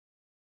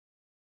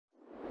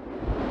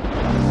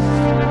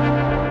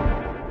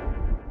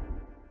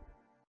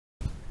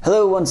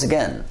Hello once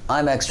again,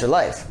 I'm Extra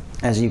Life.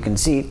 As you can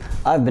see,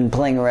 I've been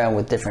playing around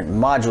with different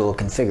module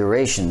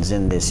configurations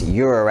in this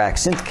Eurorack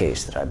synth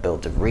case that I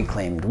built of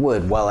reclaimed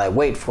wood while I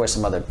wait for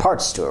some other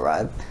parts to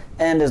arrive,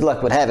 and as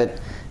luck would have it,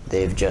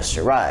 they've just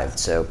arrived.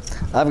 So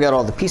I've got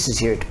all the pieces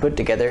here to put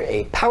together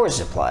a power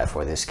supply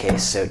for this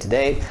case. So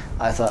today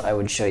I thought I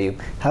would show you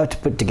how to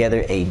put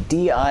together a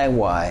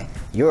DIY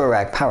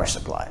Eurorack power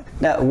supply.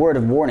 Now, a word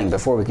of warning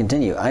before we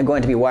continue. I'm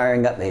going to be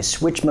wiring up a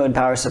switch mode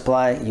power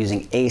supply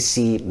using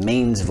AC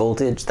mains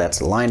voltage,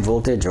 that's line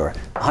voltage, or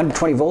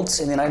 120 volts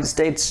in the United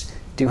States,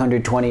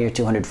 220 or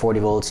 240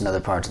 volts in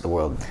other parts of the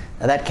world.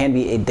 Now that can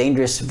be a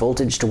dangerous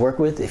voltage to work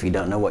with if you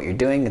don't know what you're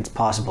doing. It's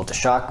possible to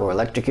shock or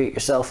electrocute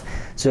yourself.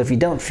 So if you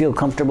don't feel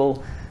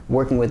comfortable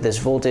working with this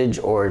voltage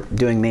or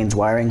doing mains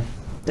wiring,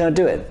 don't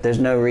do it. There's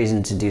no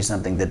reason to do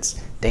something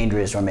that's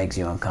dangerous or makes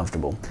you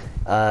uncomfortable.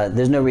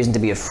 There's no reason to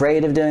be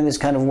afraid of doing this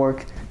kind of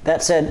work.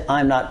 That said,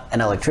 I'm not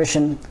an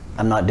electrician.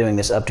 I'm not doing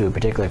this up to a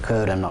particular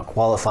code. I'm not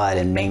qualified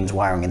in mains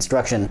wiring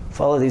instruction.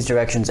 Follow these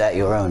directions at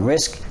your own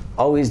risk.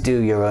 Always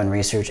do your own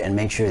research and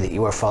make sure that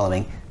you are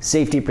following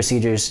safety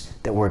procedures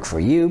that work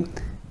for you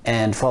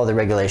and follow the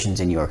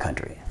regulations in your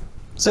country.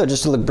 So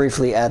just to look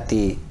briefly at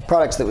the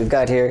products that we've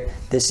got here,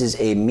 this is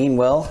a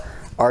Meanwell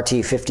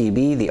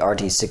RT-50B. The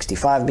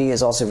RT-65B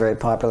is also very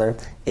popular.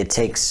 It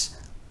takes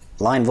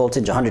line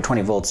voltage,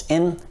 120 volts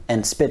in,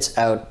 and spits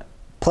out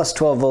plus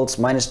 12 volts,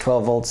 minus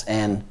 12 volts,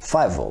 and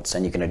 5 volts.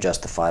 And you can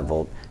adjust the 5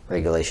 volt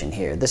regulation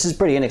here. This is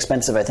pretty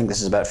inexpensive. I think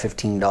this is about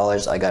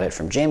 $15. I got it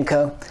from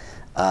Jameco.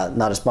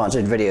 Not a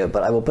sponsored video,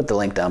 but I will put the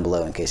link down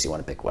below in case you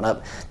want to pick one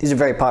up. These are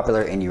very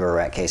popular in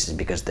Eurorack cases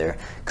because they're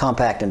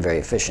compact and very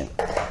efficient.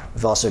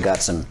 We've also got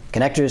some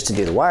connectors to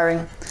do the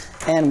wiring,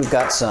 and we've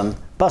got some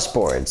bus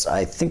boards.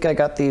 I think I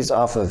got these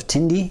off of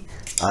Tindy.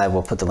 I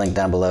will put the link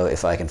down below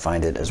if I can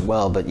find it as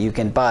well, but you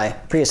can buy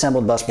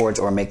pre-assembled bus boards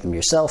or make them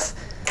yourself.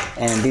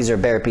 And these are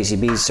bare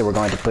PCBs, so we're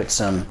going to put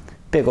some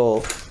big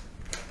old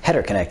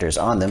header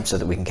connectors on them so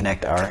that we can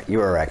connect our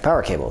Eurorack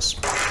power cables.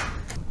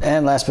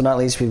 And last but not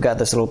least, we've got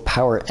this little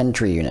power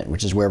entry unit,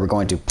 which is where we're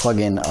going to plug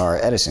in our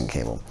Edison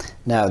cable.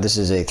 Now, this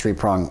is a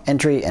 3-prong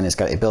entry, and it's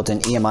got a built-in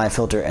EMI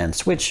filter and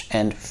switch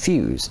and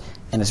fuse.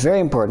 And it's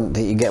very important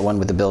that you get one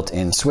with a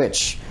built-in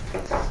switch.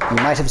 You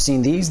might have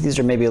seen these. These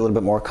are maybe a little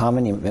bit more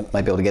common. You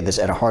might be able to get this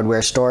at a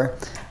hardware store.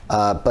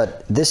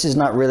 But this is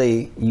not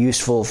really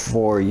useful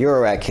for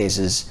Eurorack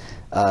cases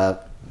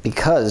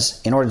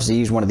because in order to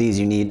use one of these,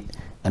 you need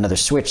another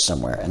switch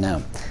somewhere. And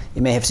now,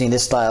 you may have seen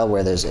this style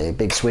where there's a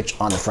big switch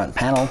on the front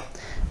panel,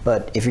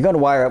 but if you're going to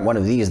wire up one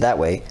of these that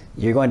way,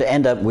 you're going to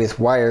end up with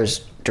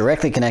wires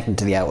directly connected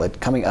to the outlet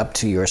coming up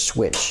to your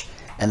switch.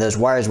 And those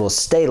wires will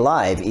stay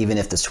live even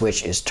if the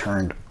switch is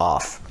turned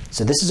off.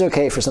 So this is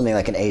okay for something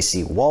like an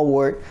AC wall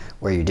wart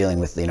where you're dealing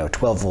with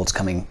 12 volts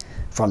coming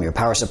from your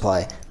power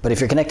supply. But if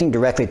you're connecting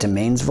directly to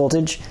mains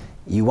voltage,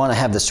 you want to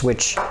have the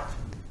switch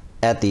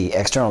at the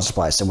external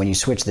supply. So when you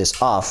switch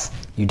this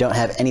off, you don't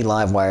have any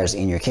live wires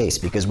in your case,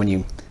 because when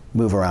you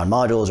move around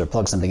modules or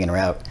plug something in or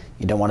out,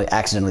 you don't want to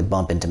accidentally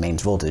bump into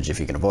mains voltage if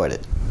you can avoid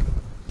it.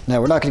 Now,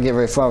 we're not going to get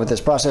very far with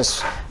this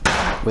process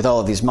with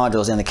all of these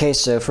modules in the case,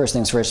 so first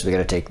things first, we got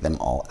to take them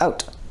all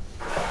out.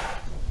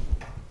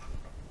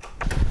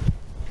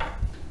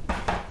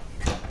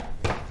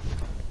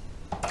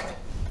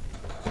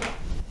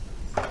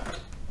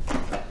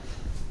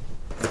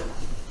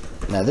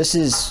 Now, this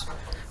is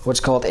what's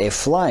called a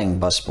flying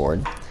bus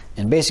board,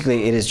 and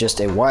basically it is just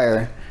a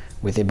wire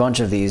with a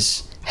bunch of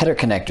these header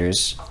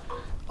connectors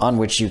on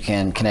which you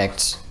can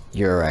connect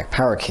Eurorack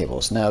power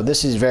cables. Now,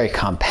 this is very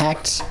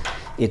compact.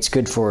 It's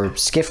good for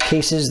skiff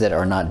cases that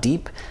are not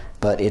deep,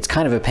 but it's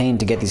kind of a pain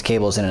to get these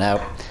cables in and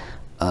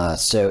out.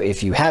 So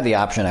if you have the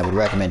option, I would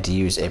recommend to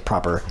use a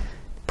proper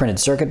printed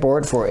circuit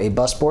board for a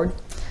bus board.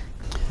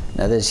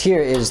 Now, this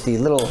here is the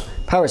little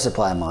power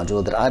supply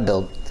module that I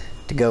built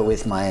to go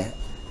with my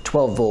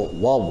 12-volt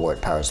wall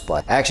wart power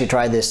supply. I actually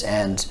tried this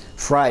and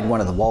fried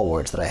one of the wall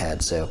warts that I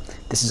had, so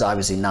this is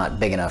obviously not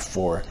big enough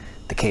for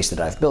the case that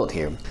I've built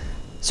here.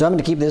 So I'm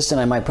going to keep this,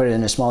 and I might put it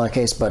in a smaller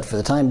case, but for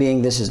the time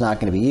being, this is not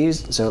going to be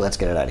used, so let's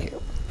get it out of here.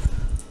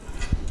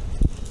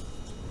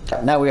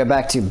 Now we are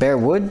back to bare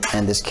wood,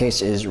 and this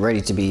case is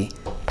ready to be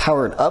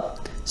powered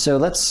up. So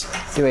let's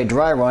do a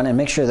dry run and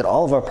make sure that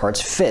all of our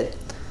parts fit,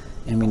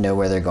 and we know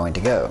where they're going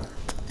to go.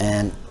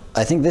 And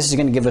I think this is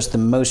going to give us the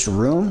most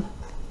room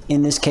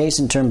in this case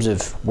in terms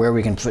of where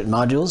we can put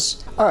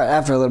modules. All right,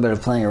 after a little bit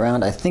of playing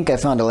around, I think I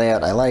found a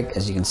layout I like.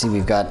 As you can see,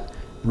 we've got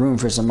room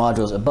for some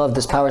modules above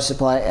this power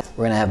supply.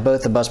 We're gonna have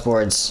both the bus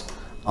boards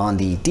on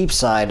the deep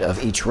side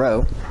of each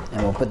row,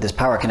 and we'll put this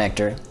power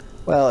connector,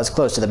 well, as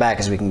close to the back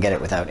as we can get it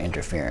without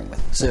interfering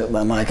with it. So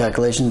by my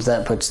calculations,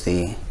 that puts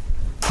the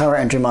power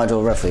entry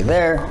module roughly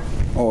there,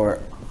 or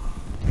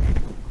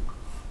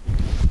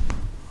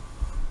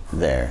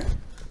there.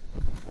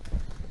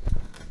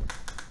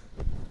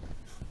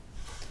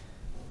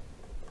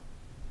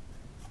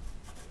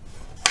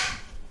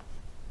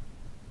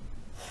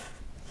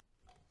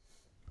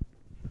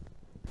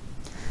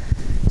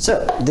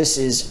 So this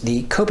is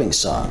the coping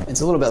saw.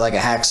 It's a little bit like a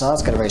hacksaw.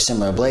 It's got a very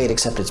similar blade,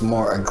 except it's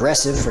more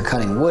aggressive for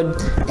cutting wood,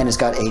 and it's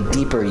got a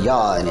deeper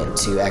yaw in it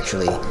to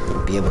actually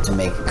be able to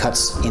make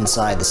cuts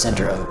inside the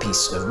center of a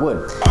piece of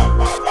wood.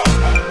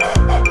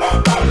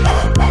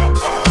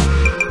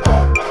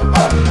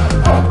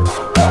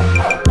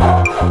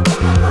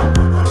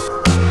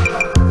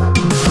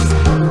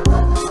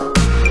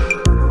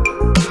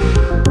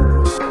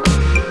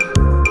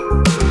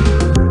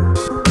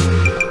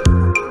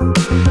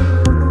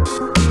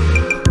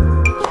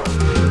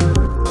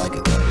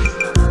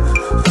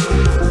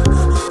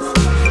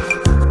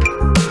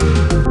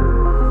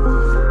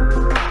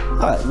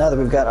 Now that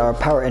we've got our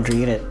power entry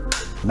unit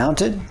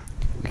mounted,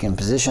 we can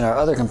position our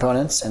other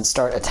components and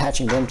start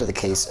attaching them to the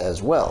case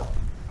as well.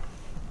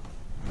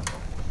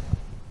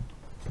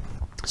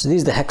 So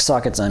these are the hex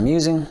sockets I'm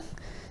using.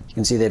 You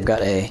can see they've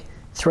got a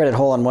threaded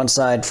hole on one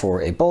side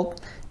for a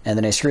bolt and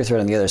then a screw thread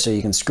on the other, so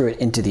you can screw it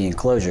into the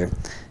enclosure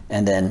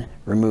and then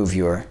remove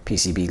your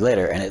PCB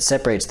later, and it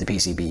separates the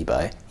PCB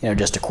by,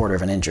 just 1/4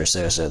 of an inch or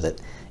so, so that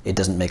it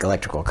doesn't make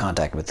electrical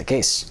contact with the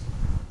case.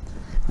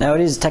 Now,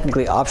 it is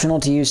technically optional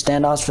to use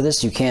standoffs for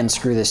this. You can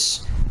screw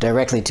this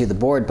directly to the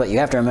board, but you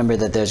have to remember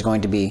that there's going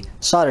to be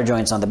solder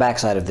joints on the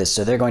backside of this,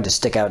 so they're going to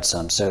stick out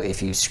some. So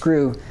if you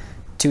screw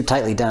too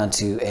tightly down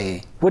to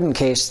a wooden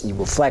case, you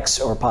will flex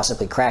or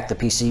possibly crack the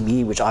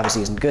PCB, which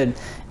obviously isn't good.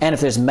 And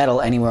if there's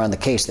metal anywhere on the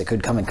case that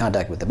could come in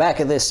contact with the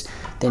back of this,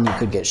 then you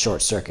could get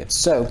short circuits.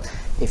 So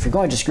if you're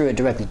going to screw it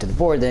directly to the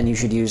board, then you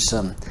should use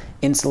some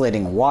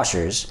insulating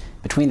washers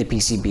between the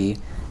PCB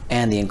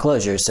and the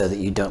enclosure so that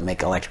you don't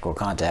make electrical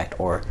contact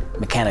or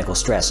mechanical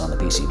stress on the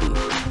PCB.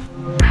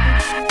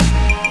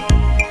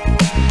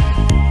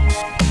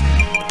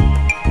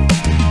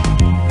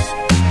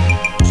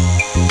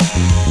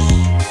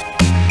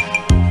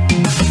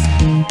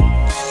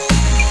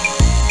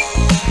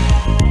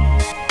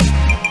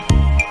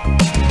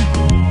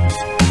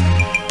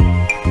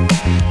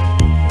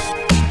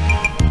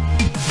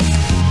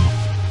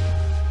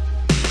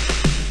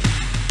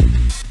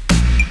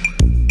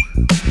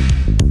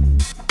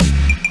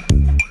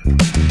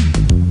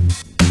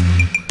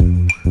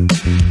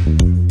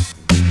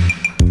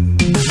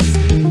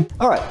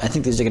 Alright, I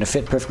think these are going to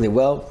fit perfectly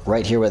well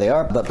right here where they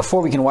are, but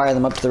before we can wire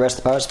them up to the rest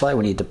of the power supply,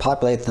 we need to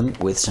populate them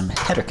with some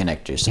header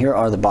connectors. Here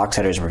are the box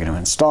headers we're going to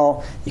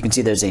install. You can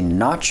see there's a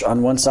notch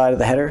on one side of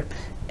the header,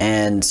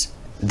 and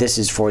this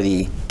is for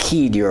the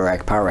keyed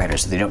Eurorack power header,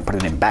 so they don't put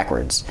it in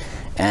backwards.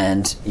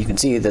 And you can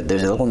see that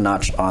there's a little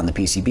notch on the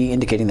PCB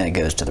indicating that it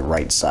goes to the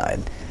right side.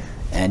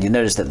 And you'll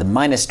notice that the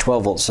minus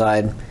 12 volt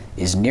side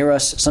is near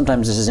us.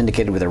 Sometimes this is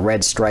indicated with a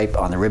red stripe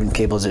on the ribbon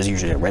cables. There's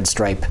usually a red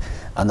stripe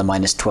on the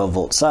minus 12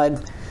 volt side.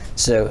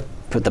 So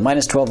put the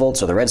minus 12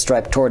 volts or the red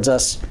stripe towards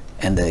us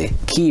and the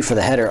key for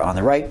the header on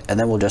the right, and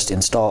then we'll just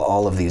install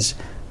all of these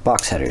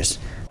box headers.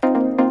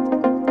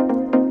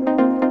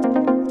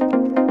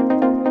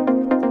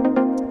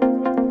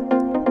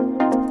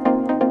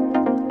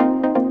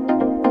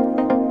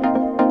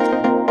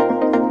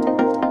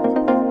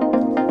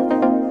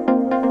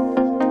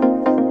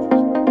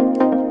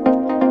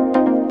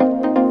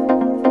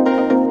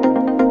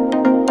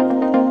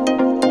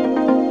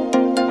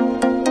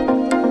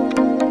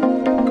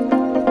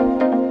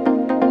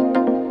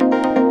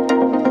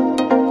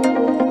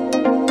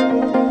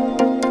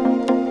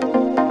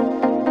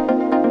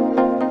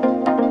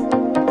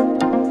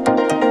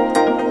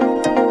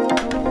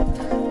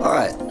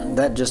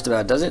 That just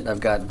about does it. I've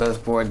got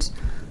both boards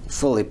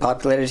fully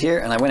populated here,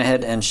 and I went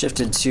ahead and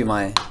shifted to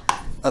my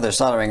other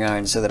soldering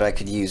iron so that I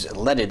could use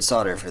leaded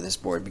solder for this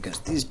board, because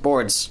these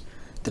boards,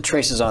 the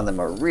traces on them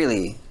are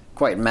really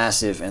quite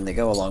massive and they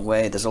go a long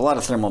way. There's a lot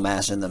of thermal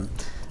mass in them.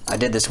 I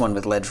did this one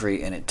with lead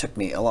free and it took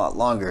me a lot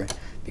longer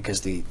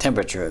because the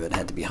temperature of it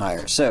had to be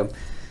higher. So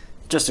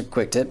just a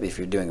quick tip, if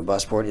you're doing a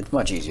bus board, it's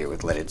much easier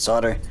with leaded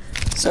solder.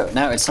 So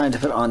now it's time to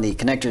put on the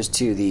connectors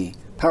to the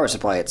power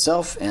supply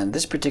itself, and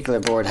this particular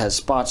board has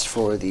spots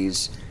for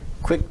these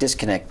quick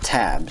disconnect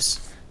tabs.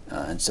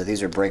 And so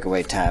these are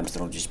breakaway tabs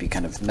that'll just be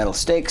kind of metal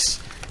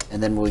stakes,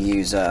 and then we'll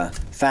use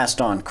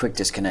Faston quick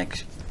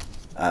disconnect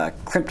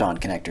crimp-on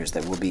connectors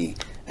that will be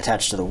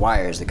attached to the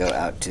wires that go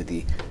out to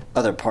the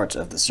other parts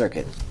of the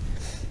circuit.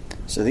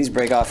 So these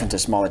break off into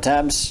smaller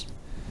tabs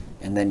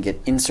and then get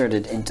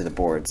inserted into the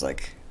boards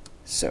like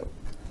so.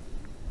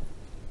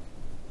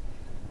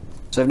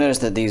 So I've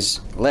noticed that these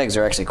legs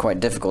are actually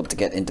quite difficult to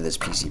get into this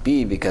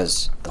PCB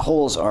because the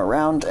holes are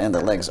round and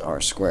the legs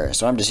are square.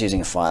 So I'm just using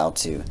a file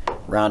to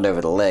round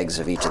over the legs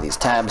of each of these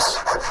tabs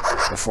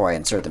before I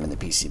insert them in the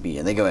PCB,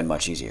 and they go in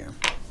much easier.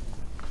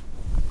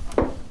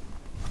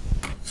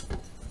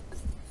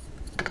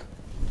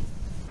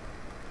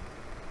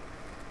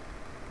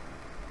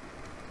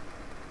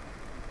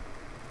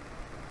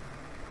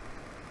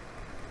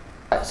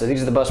 So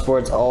these are the bus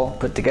boards all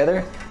put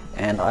together,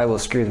 and I will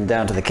screw them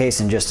down to the case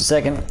in just a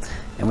second.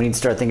 And we need to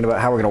start thinking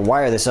about how we're going to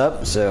wire this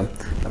up. So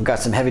I've got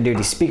some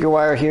heavy-duty speaker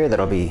wire here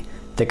that'll be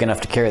thick enough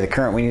to carry the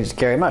current we need to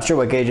carry. I'm not sure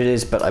what gauge it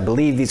is, but I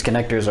believe these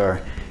connectors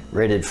are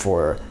rated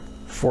for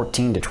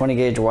 14 to 20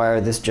 gauge wire.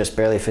 This just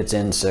barely fits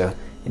in, so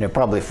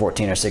probably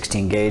 14 or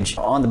 16 gauge.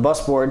 On the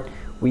bus board,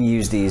 we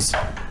use these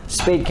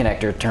spade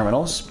connector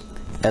terminals,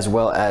 as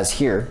well as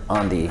here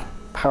on the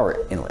power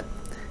inlet.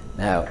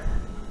 Now,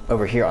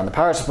 over here on the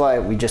power supply,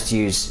 we just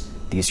use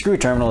these screw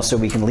terminals so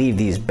we can leave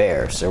these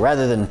bare. So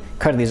rather than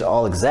cutting these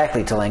all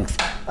exactly to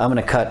length, I'm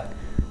going to cut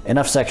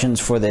enough sections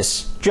for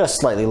this just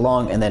slightly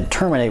long and then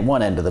terminate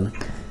one end of them.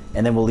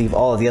 And then we'll leave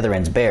all of the other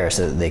ends bare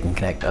so that they can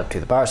connect up to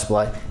the power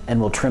supply,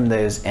 and we'll trim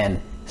those and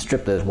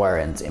strip those wire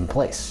ends in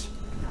place.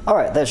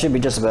 Alright, that should be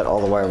just about all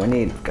the wire we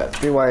need. Got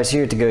 3 wires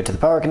here to go to the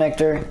power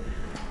connector,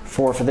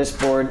 4 for this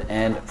board,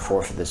 and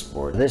 4 for this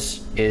board.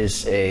 This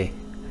is a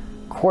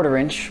 1/4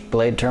 inch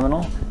blade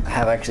terminal. I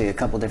have actually a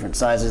couple different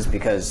sizes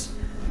because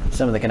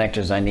some of the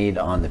connectors I need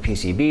on the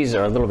PCBs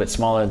are a little bit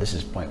smaller. This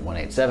is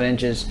 0.187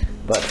 inches,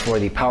 but for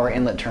the power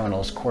inlet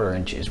terminals, 1/4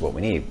 inch is what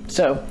we need.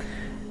 So,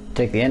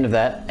 take the end of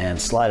that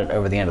and slide it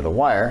over the end of the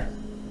wire.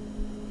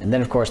 And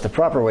then of course the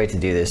proper way to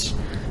do this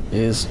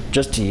is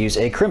just to use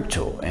a crimp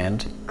tool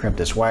and crimp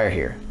this wire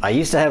here. I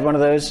used to have one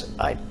of those.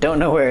 I don't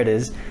know where it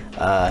is.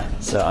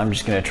 So I'm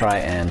just gonna try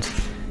and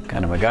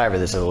kind of MacGyver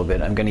this a little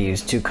bit. I'm gonna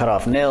use 2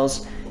 cut-off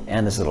nails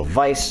and this little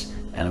vise,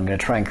 and I'm gonna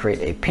try and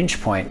create a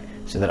pinch point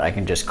so that I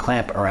can just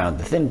clamp around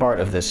the thin part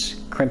of this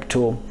crimp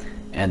tool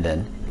and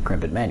then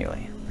crimp it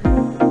manually.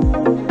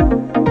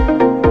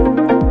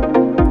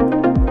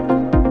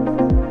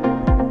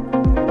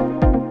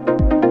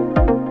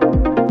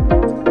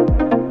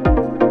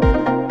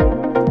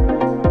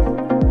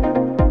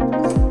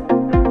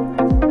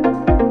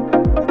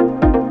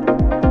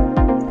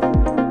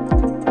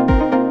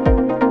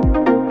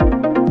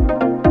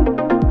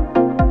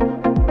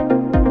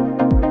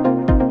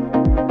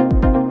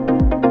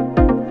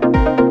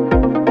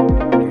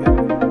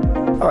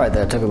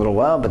 That took a little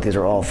while, but these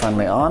are all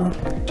finally on.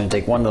 I'm going to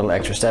take one little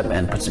extra step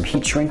and put some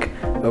heat shrink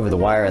over the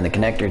wire and the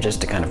connector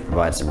just to kind of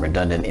provide some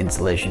redundant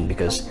insulation,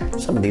 because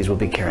some of these will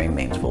be carrying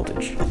mains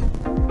voltage.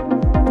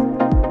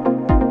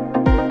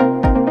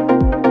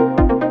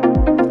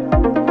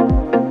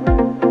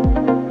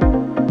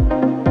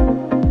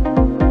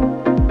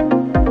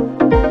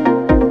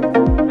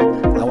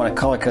 I want to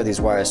color code these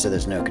wires so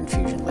there's no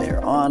confusion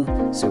later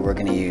on. So we're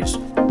going to use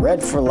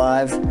red for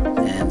live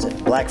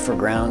and black for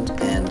ground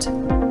and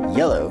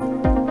yellow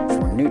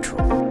for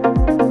neutral.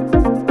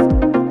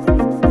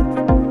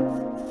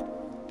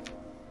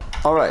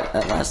 Alright,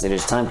 at last it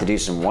is time to do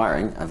some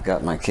wiring. I've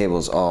got my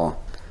cables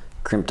all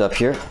crimped up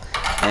here,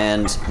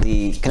 and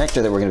the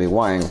connector that we're going to be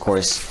wiring, of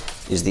course,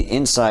 is the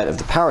inside of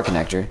the power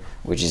connector,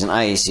 which is an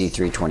IEC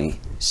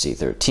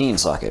 320C13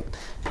 socket.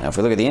 Now if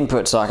we look at the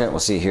input socket, we'll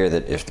see here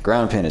that if the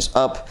ground pin is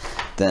up,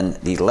 then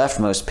the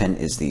leftmost pin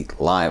is the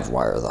live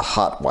wire, the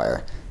hot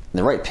wire.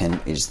 The right pin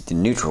is the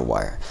neutral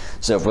wire.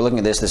 So if we're looking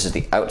at this, this is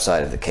the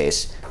outside of the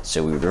case.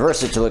 So we would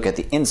reverse it to look at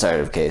the inside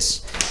of the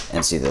case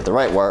and see that the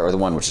right wire, or the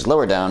one which is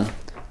lower down,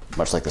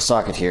 much like the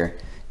socket here,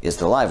 is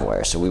the live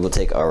wire. So we will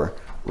take our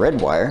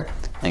red wire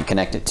and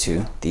connect it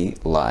to the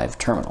live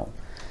terminal.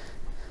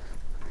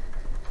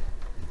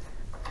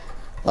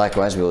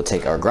 Likewise, we will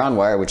take our ground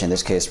wire, which in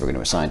this case we're going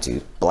to assign to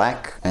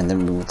black, and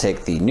then we will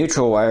take the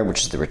neutral wire,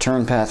 which is the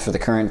return path for the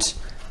current.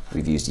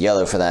 We've used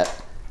yellow for that,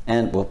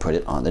 and we'll put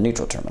it on the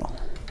neutral terminal.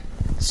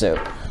 So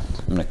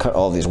I'm going to cut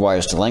all of these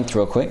wires to length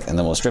real quick, and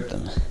then we'll strip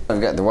them.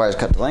 I've got the wires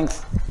cut to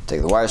length. Take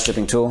the wire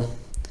stripping tool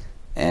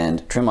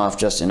and trim off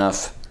just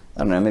enough, I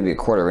don't know, maybe a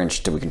 1/4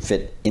 inch till we can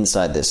fit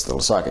inside this little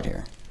socket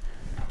here.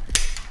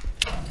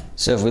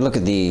 So if we look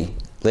at the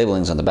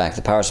labelings on the back of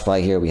the power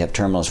supply here, we have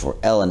terminals for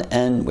L and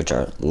N, which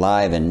are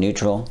live and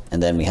neutral,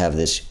 and then we have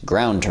this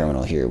ground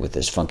terminal here with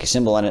this funky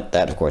symbol on it.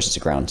 That, of course, is a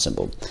ground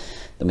symbol.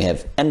 Then we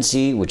have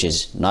NC, which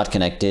is not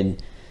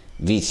connected.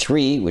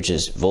 V3, which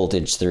is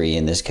voltage 3,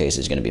 in this case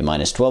is going to be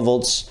minus 12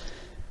 volts,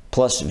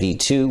 plus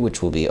V2,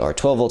 which will be our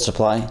 12 volt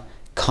supply,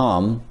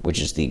 COM,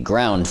 which is the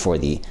ground for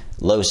the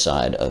low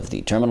side of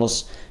the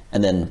terminals,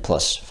 and then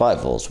plus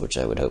 5 volts, which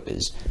I would hope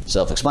is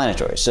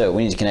self-explanatory. So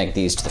we need to connect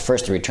these to the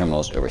first 3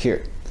 terminals over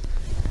here.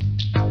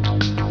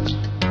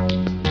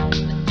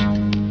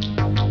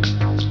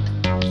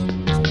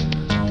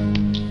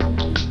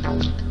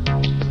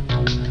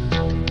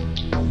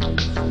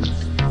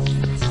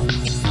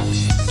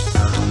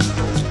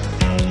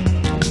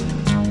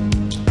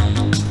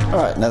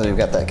 Alright, now that we've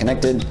got that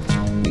connected,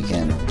 we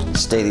can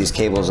stay these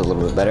cables a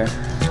little bit better.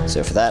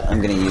 So for that,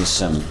 I'm going to use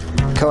some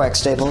coax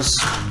staples.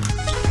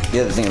 The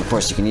other thing, of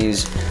course, you can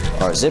use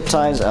are zip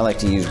ties. I like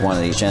to use one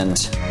at each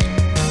end.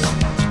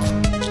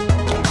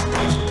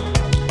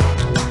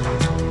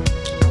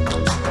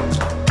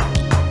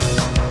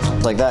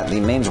 Like that,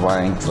 the mains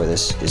wiring for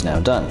this is now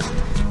done.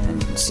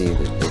 And you can see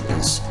that it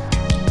is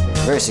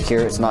very secure,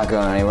 it's not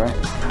going anywhere.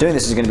 Doing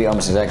this is going to be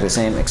almost exactly the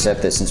same,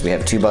 except that since we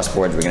have 2 bus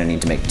boards, we're going to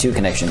need to make 2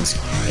 connections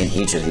in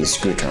each of these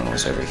screw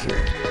terminals over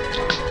here.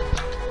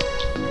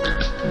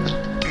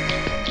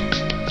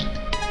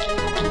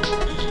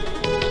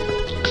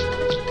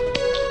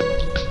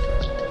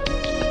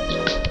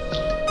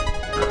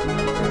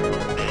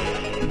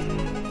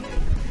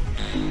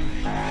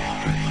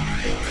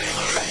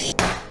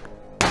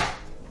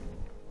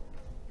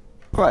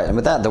 Right, and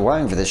with that, the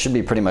wiring for this should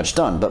be pretty much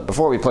done. But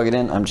before we plug it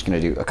in, I'm just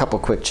going to do a couple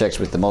quick checks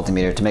with the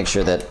multimeter to make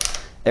sure that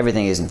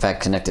everything is in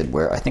fact connected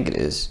where I think it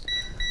is.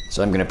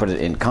 So I'm going to put it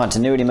in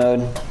continuity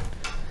mode,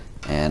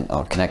 and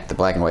I'll connect the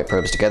black and white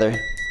probes together.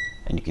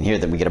 And you can hear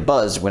that we get a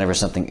buzz whenever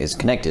something is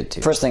connected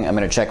to. First thing, I'm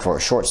going to check for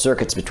short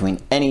circuits between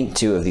any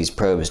two of these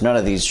probes. None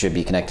of these should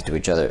be connected to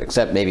each other,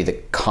 except maybe the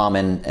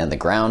common and the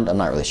ground. I'm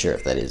not really sure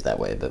if that is that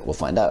way, but we'll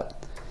find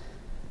out.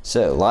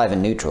 So, live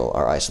and neutral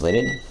are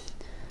isolated.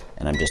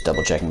 And I'm just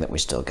double checking that we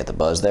still get the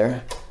buzz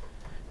there.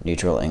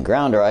 Neutral and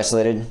ground are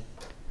isolated.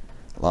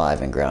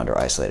 Live and ground are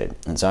isolated.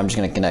 And so I'm just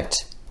going to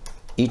connect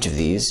each of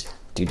these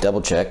to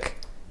double check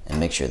and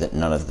make sure that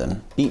none of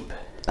them beep.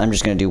 I'm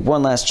just going to do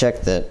one last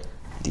check that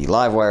the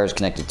live wire is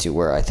connected to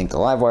where I think the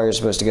live wire is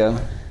supposed to go,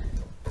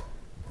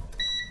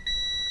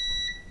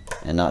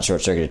 and not short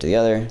circuited to the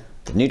other.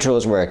 The neutral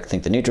is where I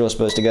think the neutral is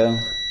supposed to go,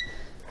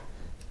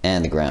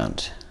 and the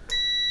ground.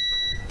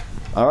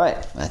 Alright,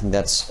 I think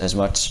that's as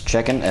much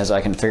checking as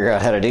I can figure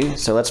out how to do,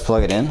 so let's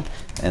plug it in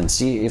and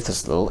see if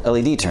this little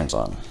LED turns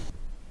on.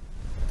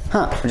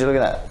 Huh, would you look at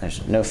that?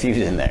 There's no fuse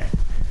in there.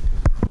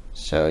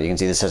 So you can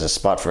see this has a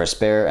spot for a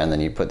spare, and then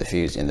you put the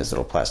fuse in this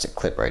little plastic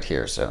clip right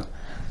here. So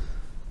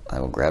I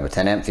will grab a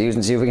 10 amp fuse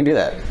and see if we can do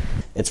that.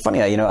 It's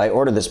funny, you know, I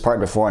ordered this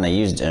part before and I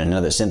used it in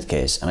another synth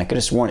case, and I could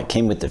have sworn it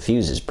came with the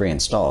fuses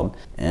pre-installed.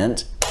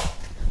 And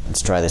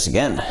let's try this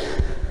again.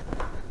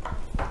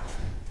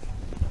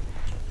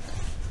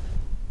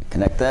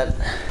 Connect that.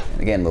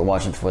 And again, we're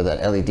watching for that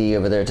LED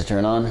over there to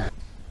turn on.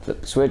 Flip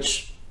the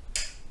switch.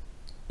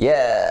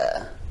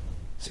 Yeah!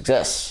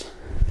 Success.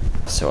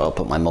 So I'll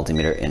put my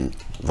multimeter in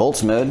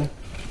volts mode.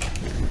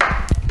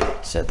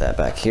 Set that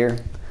back here.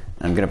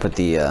 I'm gonna put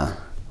the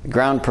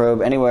ground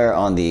probe anywhere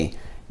on the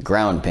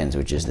ground pins,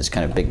 which is this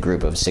kind of big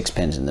group of 6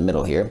 pins in the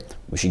middle here.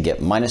 We should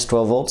get minus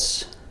 12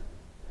 volts.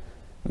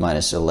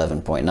 Minus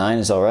 11.9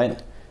 is all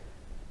right.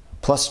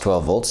 Plus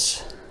 12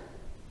 volts.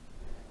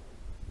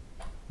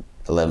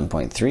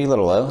 11.3, a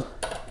little low.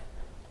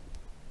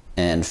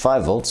 And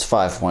 5 volts,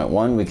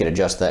 5.1. We could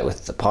adjust that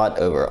with the pot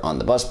over on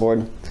the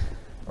busboard,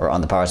 or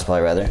on the power supply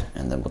rather,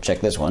 and then we'll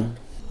check this one.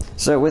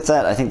 So with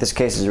that, I think this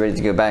case is ready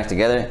to go back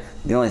together.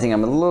 The only thing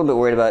I'm a little bit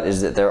worried about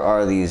is that there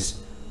are these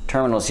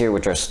terminals here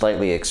which are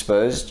slightly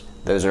exposed.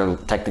 Those are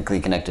technically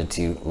connected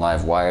to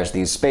live wires.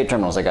 These spade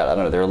terminals I got, I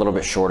don't know, they're a little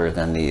bit shorter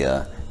than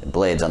the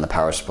blades on the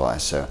power supply,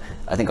 so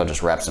I think I'll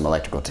just wrap some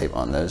electrical tape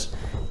on those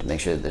to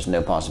make sure that there's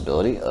no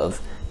possibility of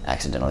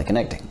accidentally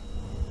connecting.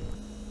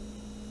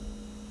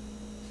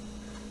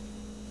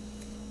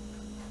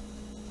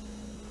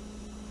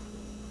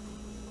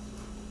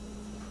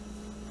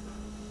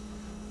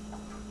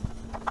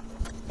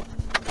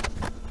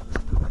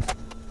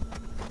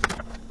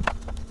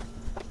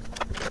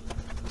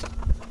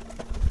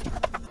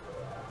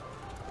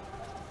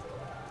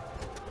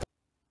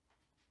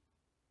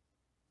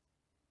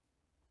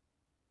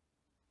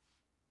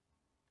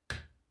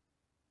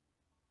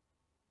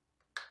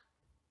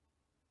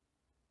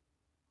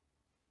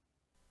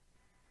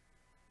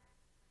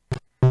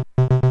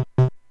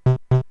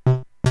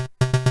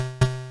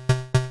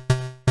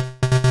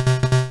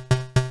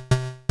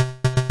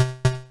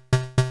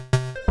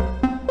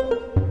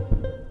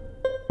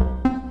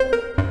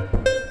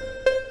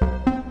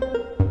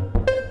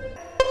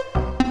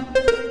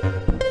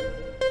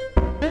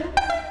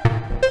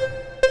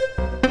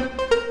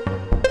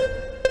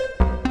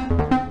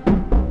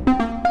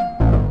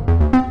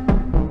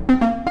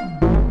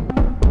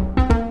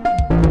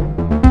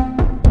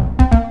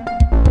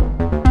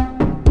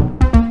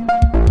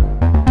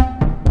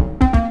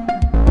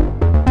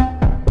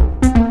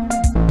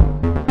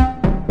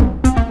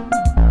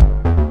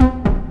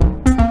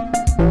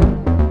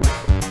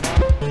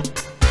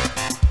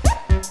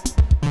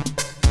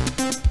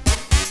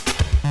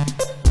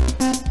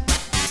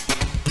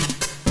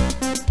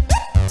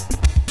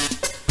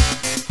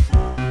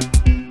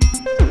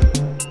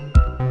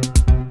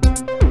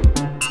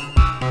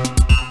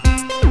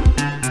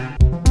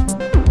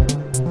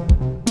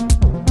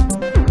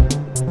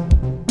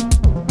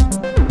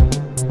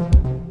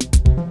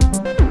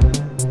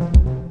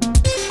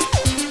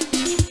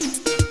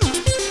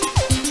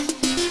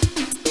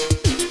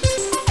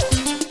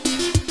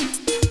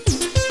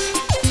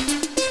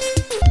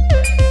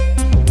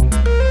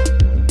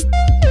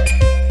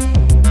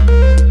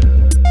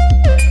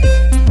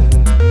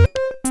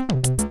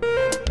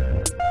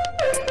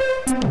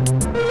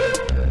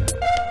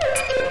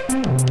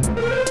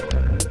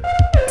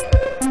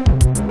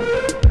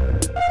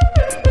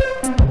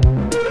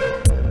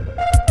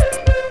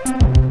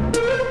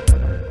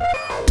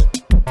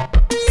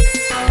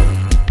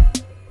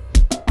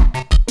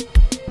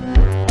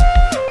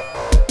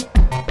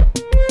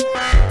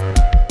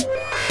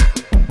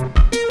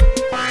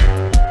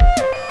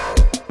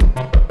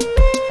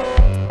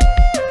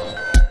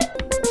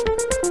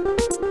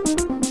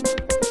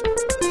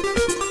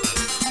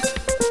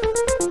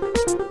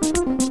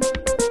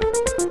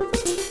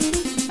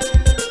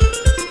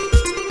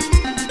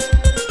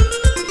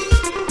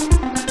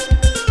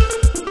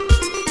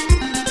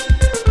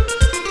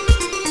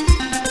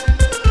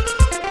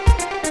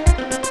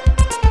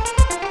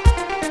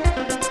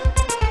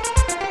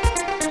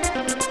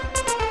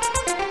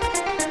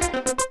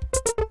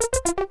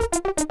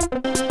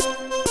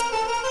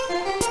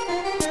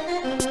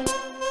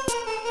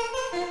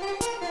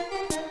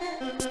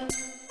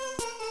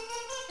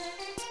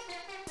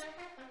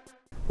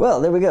 Well,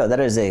 there we go.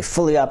 That is a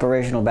fully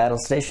operational battle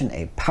station,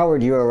 a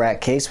powered Eurorack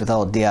case with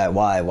all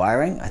DIY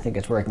wiring. I think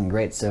it's working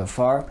great so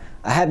far.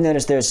 I have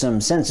noticed there's some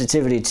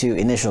sensitivity to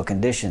initial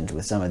conditions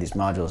with some of these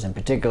modules, in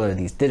particular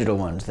these digital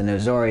ones, the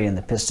Nozori and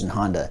the Piston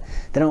Honda.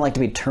 They don't like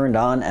to be turned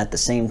on at the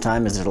same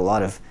time as there's a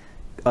lot of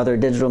other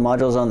digital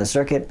modules on the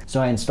circuit,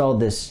 so I installed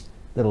this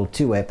little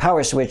two-way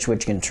power switch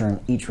which can turn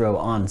each row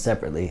on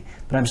separately,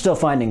 but I'm still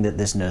finding that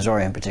this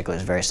Nozori in particular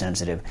is very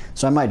sensitive,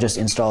 so I might just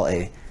install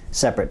a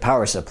separate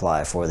power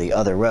supply for the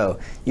other row.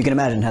 You can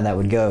imagine how that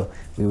would go.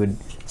 We would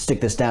stick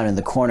this down in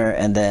the corner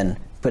and then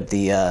put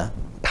the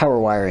power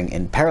wiring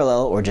in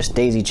parallel, or just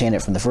daisy chain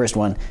it from the first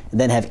one, and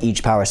then have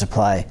each power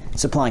supply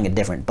supplying a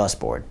different bus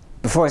board.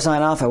 Before I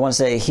sign off, I want to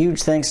say a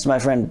huge thanks to my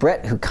friend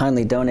Brett, who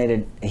kindly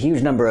donated a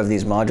huge number of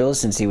these modules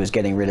since he was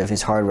getting rid of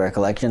his hardware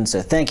collection.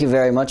 So thank you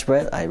very much,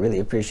 Brett. I really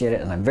appreciate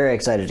it, and I'm very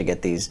excited to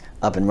get these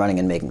up and running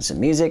and making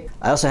some music.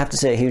 I also have to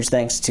say a huge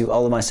thanks to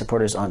all of my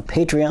supporters on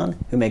Patreon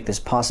who make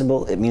this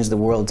possible. It means the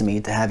world to me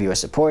to have your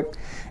support,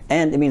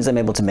 and it means I'm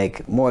able to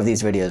make more of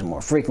these videos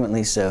more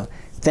frequently, so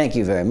thank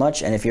you very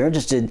much. And if you're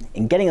interested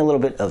in getting a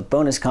little bit of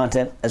bonus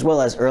content as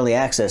well as early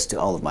access to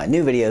all of my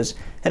new videos,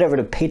 head over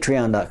to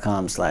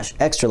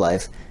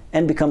patreon.com/extralife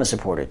and become a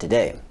supporter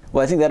today.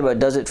 Well, I think that about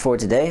does it for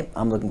today.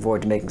 I'm looking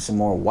forward to making some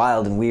more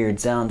wild and weird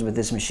sounds with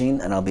this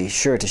machine, and I'll be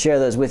sure to share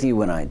those with you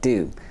when I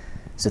do.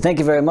 So thank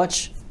you very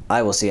much.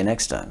 I will see you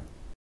next time.